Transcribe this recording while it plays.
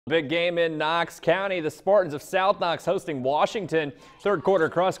Big game in Knox County. The Spartans of South Knox hosting Washington. Third quarter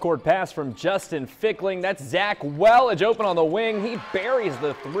cross-court pass from Justin Fickling. That's Zach Wellage open on the wing. He buries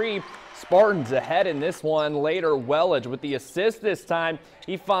the three. Spartans ahead in this one. Later, Wellage with the assist this time.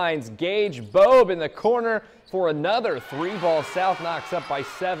 He finds Gage Bobe in the corner for another three-ball. South Knox up by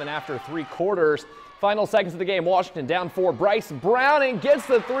 7 after 3 quarters. Final seconds of the game, Washington down 4. Bryce Browning gets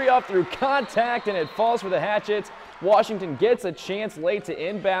the three up through contact, and it falls for the Hatchets. Washington gets a chance late to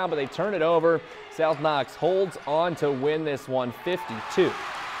inbound, but they turn it over. South Knox holds on to win this one 52-50.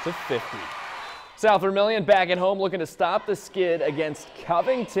 South Vermilion back at home looking to stop the skid against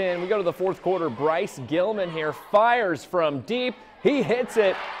Covington. We go to the fourth quarter. Bryce Gilman here fires from deep. He hits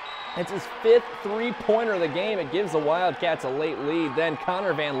it. It's his 5th three-pointer of the game. It gives the Wildcats a late lead. Then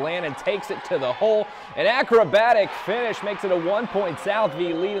Connor Van Lannen takes it to the hole. An acrobatic finish makes it a 1-point South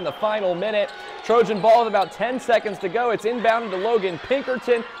V lead in the final minute. Trojan ball with about 10 seconds to go. It's inbounded to Logan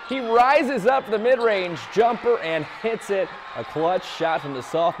Pinkerton. He rises up for the mid-range jumper and hits it. A clutch shot from the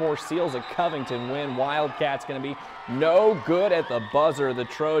sophomore seals a Covington win. Wildcats going to be no good at the buzzer. The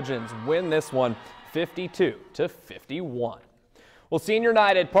Trojans win this one 52-51. Well, senior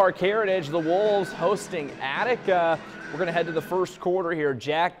night at Park Heritage, the Wolves hosting Attica. We're going to head to the first quarter here.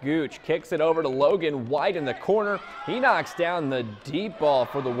 Jack Gooch kicks it over to Logan White in the corner. He knocks down the deep ball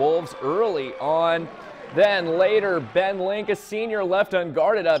for the Wolves early on. Then later, Ben Link, a senior, left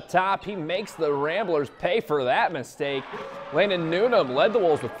unguarded up top. He makes the Ramblers pay for that mistake. Landon Newnham led the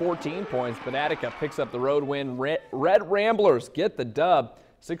Wolves with 14 points, but Attica picks up the road win. Red Ramblers get the dub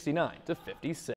 69-56.